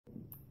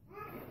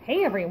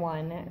Hey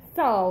everyone,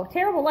 so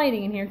terrible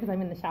lighting in here because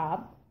I'm in the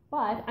shop,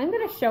 but I'm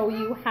going to show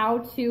you how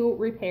to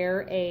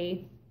repair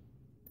a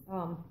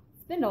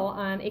spindle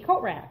on a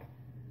coat rack.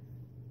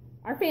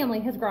 Our family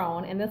has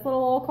grown and this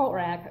little old coat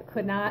rack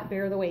could not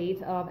bear the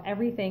weight of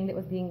everything that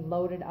was being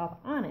loaded up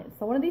on it.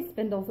 So one of these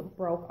spindles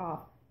broke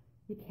off.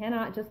 You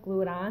cannot just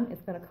glue it on,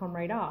 it's going to come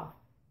right off.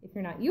 If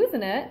you're not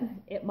using it,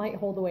 it might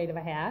hold the weight of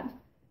a hat.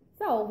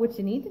 So what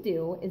you need to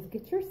do is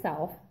get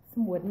yourself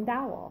some wooden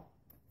dowel.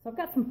 So I've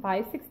got some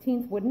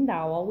 5/16 wooden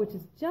dowel, which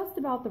is just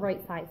about the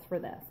right size for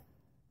this.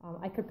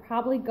 I could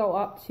probably go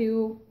up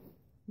to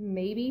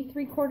maybe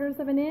 3/4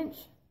 of an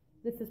inch.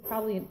 This is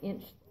probably an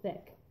inch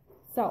thick.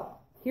 So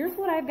here's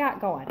what I've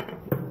got going.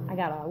 I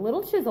got a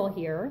little chisel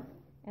here,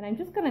 and I'm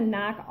just going to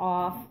knock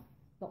off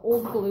the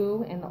old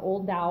glue and the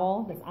old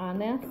dowel that's on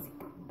this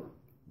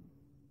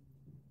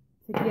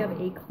to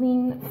give a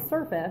clean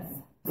surface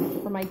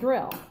for my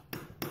drill.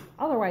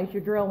 Otherwise,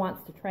 your drill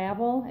wants to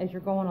travel as you're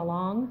going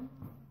along.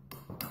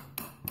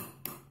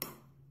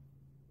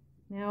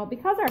 Now,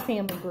 because our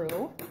family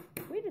grew,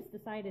 we just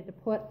decided to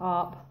put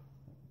up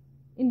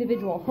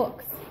individual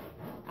hooks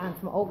on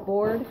some oak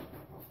board,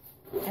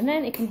 and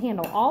then it can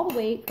handle all the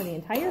weight for the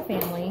entire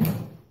family,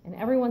 and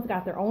everyone's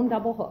got their own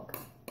double hook.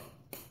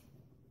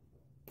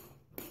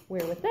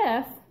 Where with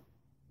this,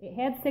 it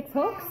had 6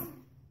 hooks,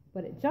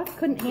 but it just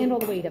couldn't handle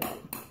the weight of it.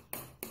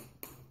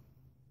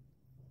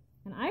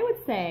 And I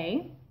would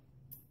say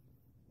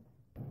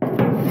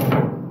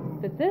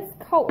that this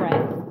coat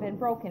rack has been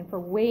broken for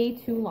way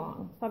too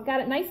long. So I've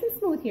got it nice and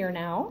smooth here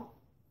now.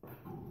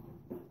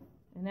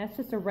 And that's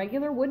just a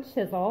regular wood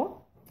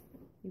chisel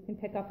you can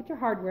pick up at your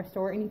hardware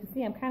store. And you can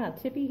see I'm kind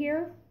of chippy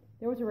here.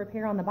 There was a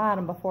repair on the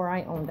bottom before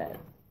I owned it.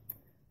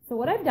 So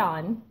what I've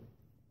done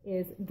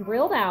is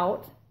drilled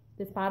out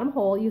this bottom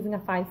hole using a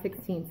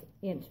 5/16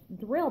 inch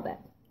drill bit.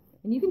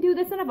 And you can do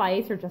this in a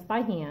vise or just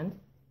by hand.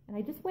 And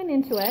I just went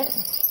into it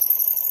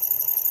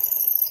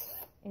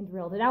and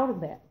drilled it out a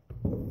bit.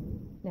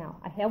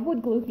 Now, I have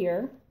wood glue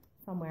here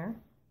somewhere.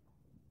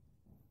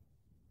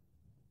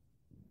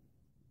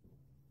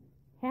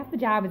 Half the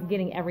job is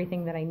getting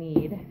everything that I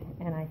need,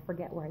 and I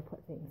forget where I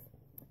put things.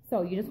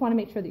 So you just want to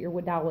make sure that your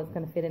wood dowel is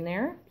going to fit in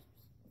there.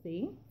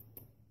 See?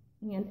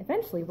 And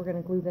eventually we're going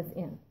to glue this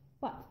in.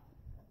 But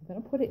I'm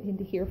going to put it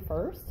into here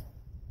first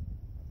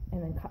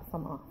and then cut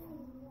some off.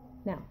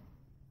 Now,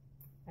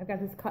 I've got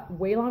this cut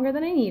way longer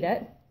than I need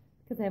it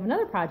because I have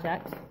another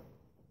project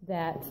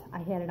that I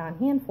had it on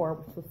hand for,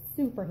 which was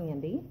super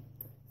handy.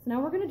 So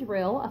now we're going to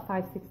drill a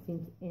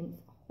 5/16 inch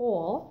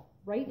hole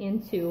right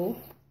into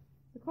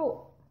the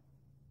coat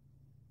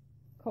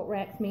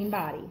rack's main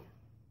body.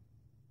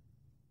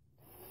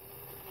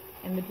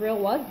 And the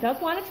drill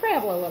does want to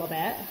travel a little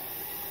bit.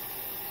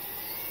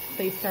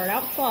 So you start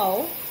out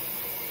slow,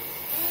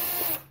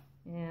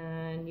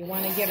 and you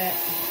want to give it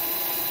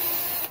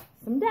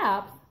some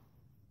depth,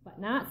 but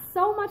not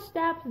so much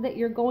depth that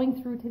you're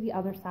going through to the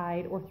other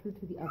side or through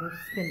to the other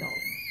spindles.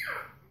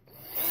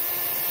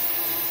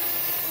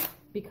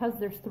 Because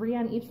there's 3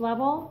 on each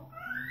level,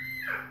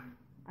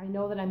 I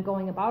know that I'm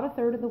going about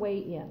 1/3 of the way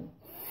in.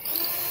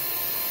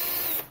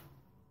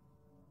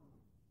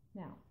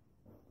 Now,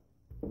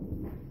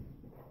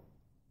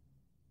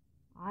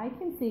 I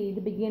can see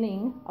the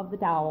beginning of the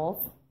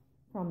dowels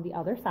from the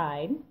other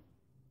side,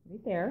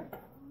 right there.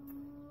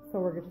 So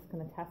we're just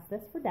going to test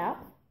this for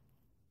depth.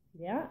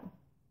 Yeah.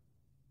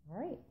 All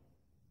right.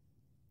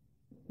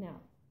 Now,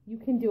 you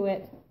can do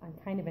it on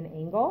kind of an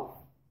angle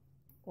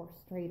or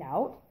straight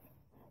out.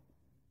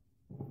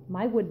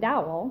 My wood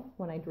dowel,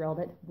 when I drilled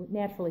it,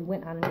 naturally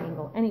went on an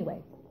angle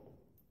anyway.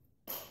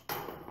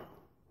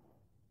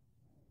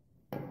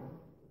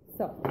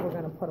 So we're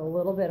going to put a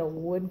little bit of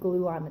wood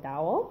glue on the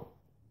dowel.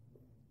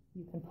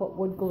 You can put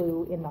wood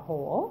glue in the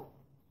hole.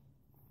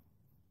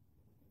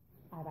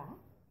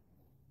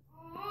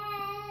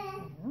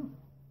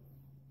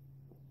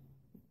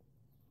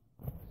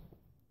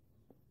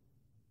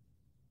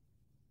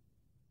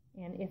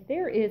 And if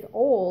there is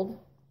old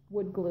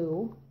wood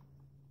glue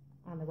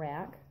on the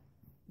rack,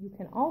 you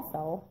can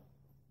also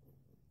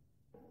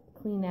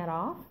clean that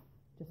off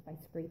just by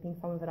scraping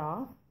some of it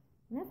off.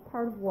 And that's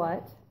part of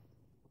what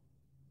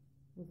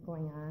was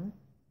going on.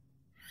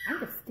 I'm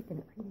just sticking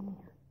it right in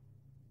there.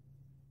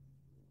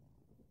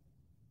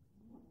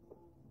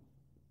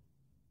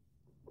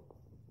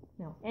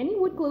 Now, any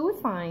wood glue is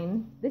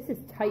fine. This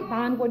is Tight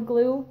Bond wood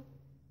glue,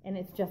 and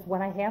it's just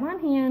what I have on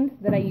hand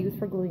that I use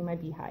for gluing my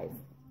beehives.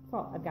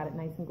 So I've got it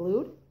nice and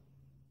glued.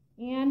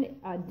 And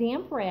a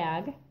damp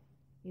rag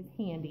is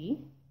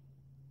handy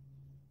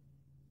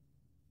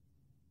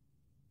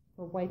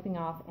for wiping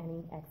off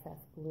any excess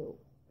glue.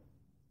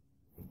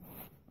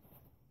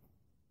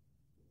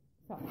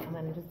 So I'm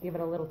going to just give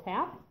it a little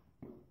tap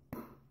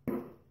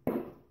to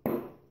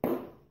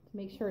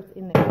make sure it's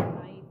in there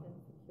nice and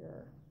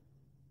secure.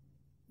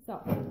 So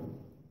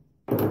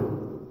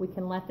we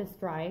can let this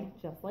dry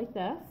just like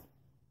this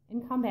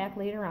and come back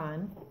later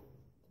on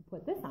to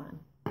put this on.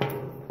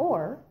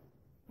 Or,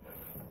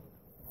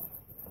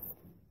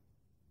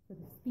 for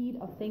the speed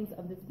of things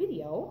of this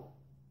video,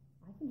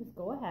 I can just go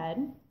go ahead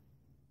and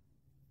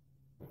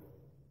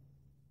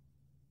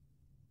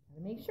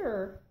make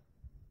sure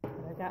that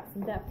I've got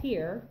some depth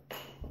here.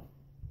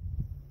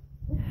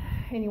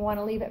 And you want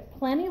to leave it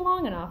plenty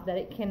long enough that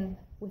it can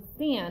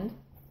withstand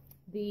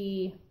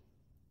the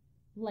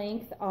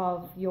length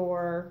of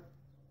your,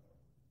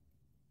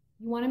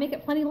 you want to make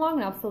it plenty long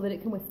enough so that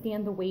it can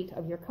withstand the weight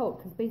of your coat,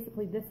 because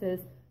basically this is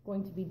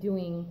going to be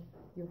doing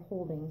your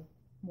holding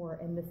more,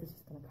 and this is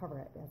just going to cover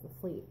it as a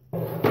sleeve.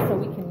 So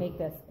we can make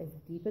this as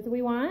deep as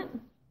we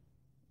want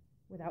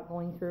without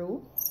going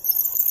through.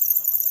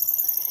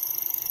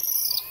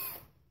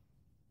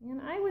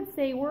 And I would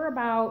say we're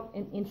about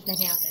 1.5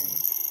 inches in.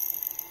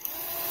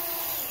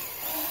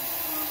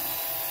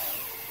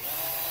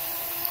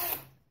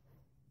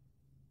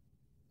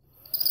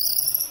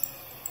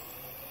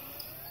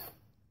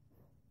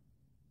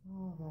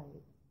 All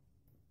right.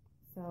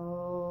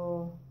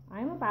 So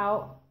I'm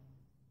about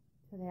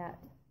to that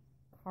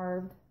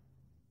carved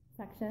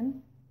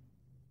section.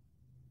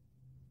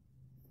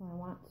 So I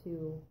want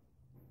to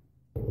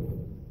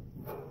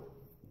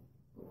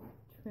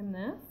trim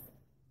this.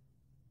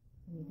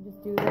 And you can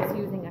just do this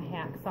using a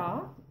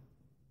hacksaw.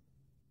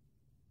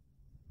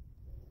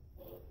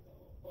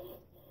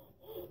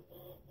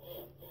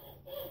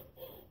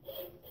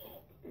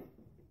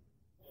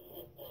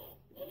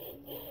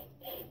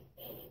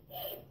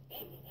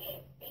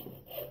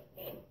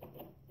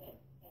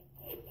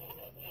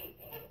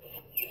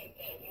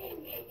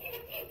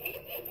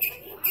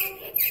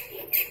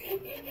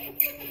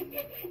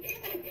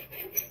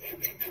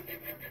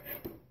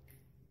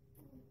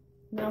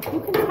 Now, if you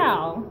can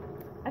tell,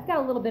 I've got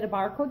a little bit of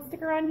barcode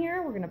sticker on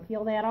here. We're going to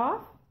peel that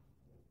off.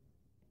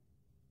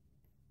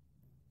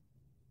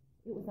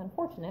 It was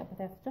unfortunate, but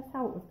that's just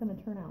how it was going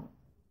to turn out.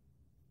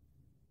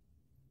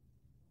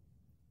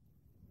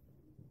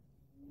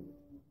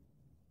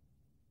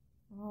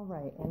 All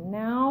right, and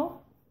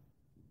now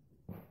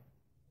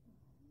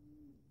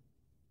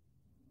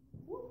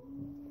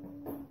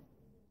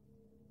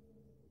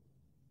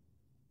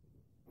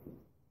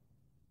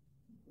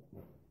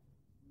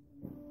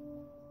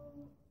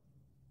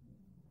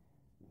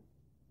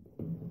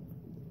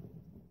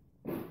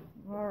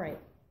all right,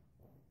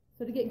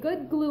 so to get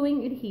good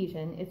gluing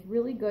adhesion, it's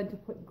really good to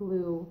put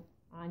glue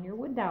on your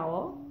wood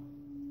dowel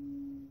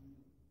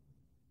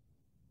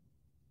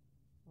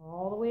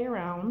all the way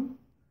around.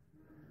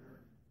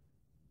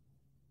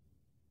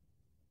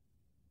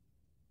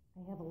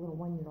 I have a little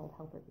 1-year-old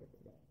helper here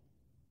today.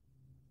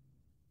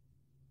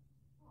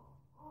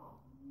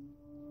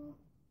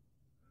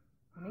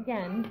 And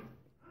again,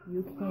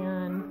 you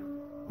can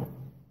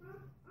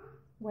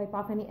wipe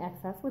off any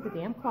excess with a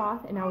damp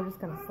cloth, and now we're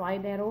just going to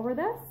slide that over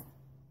this.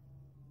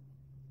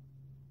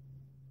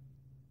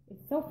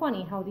 It's so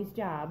funny how these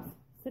jobs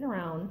sit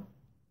around.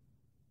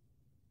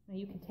 Now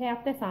you can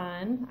tap this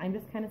on. I'm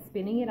just kind of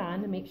spinning it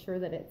on to make sure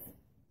that it's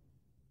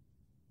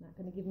not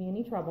going to give me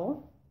any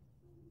trouble.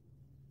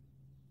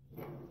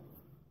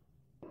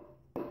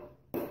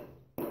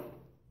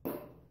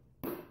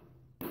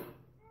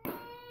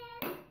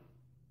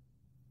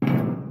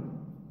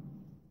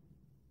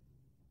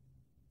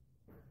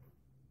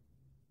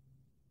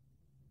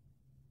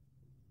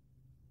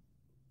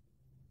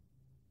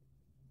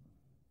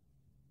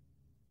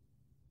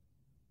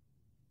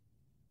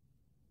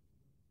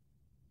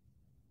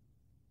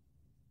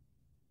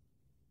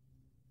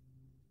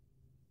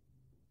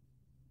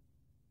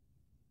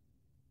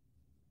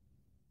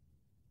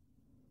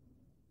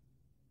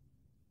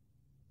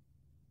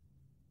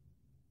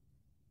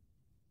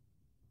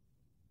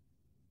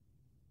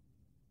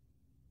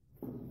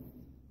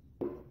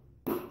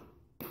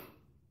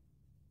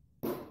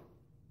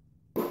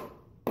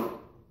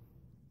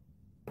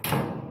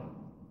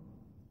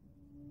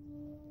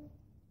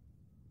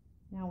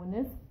 Now when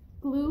this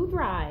glue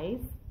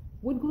dries,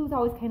 wood glue is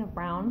always kind of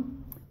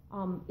brown,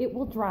 it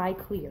will dry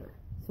clear.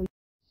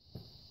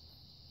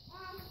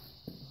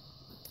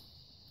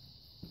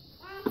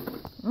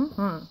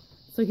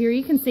 So here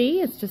you can see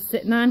it's just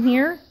sitting on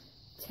here.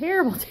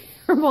 Terrible,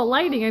 terrible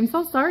lighting. I'm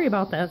so sorry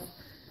about this.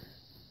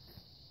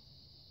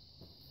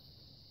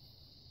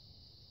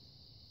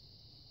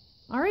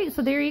 All right,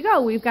 so there you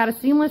go. We've got a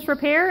seamless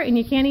repair, and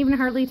you can't even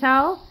hardly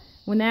tell.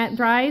 When that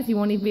dries, you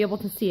won't even be able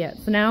to see it.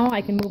 So now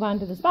I can move on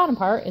to this bottom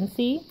part and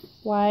see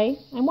why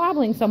I'm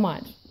wobbling so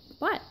much.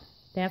 But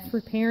that's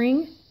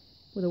repairing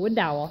with a wood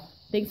dowel.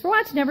 Thanks for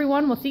watching,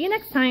 everyone. We'll see you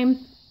next time.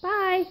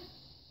 Bye.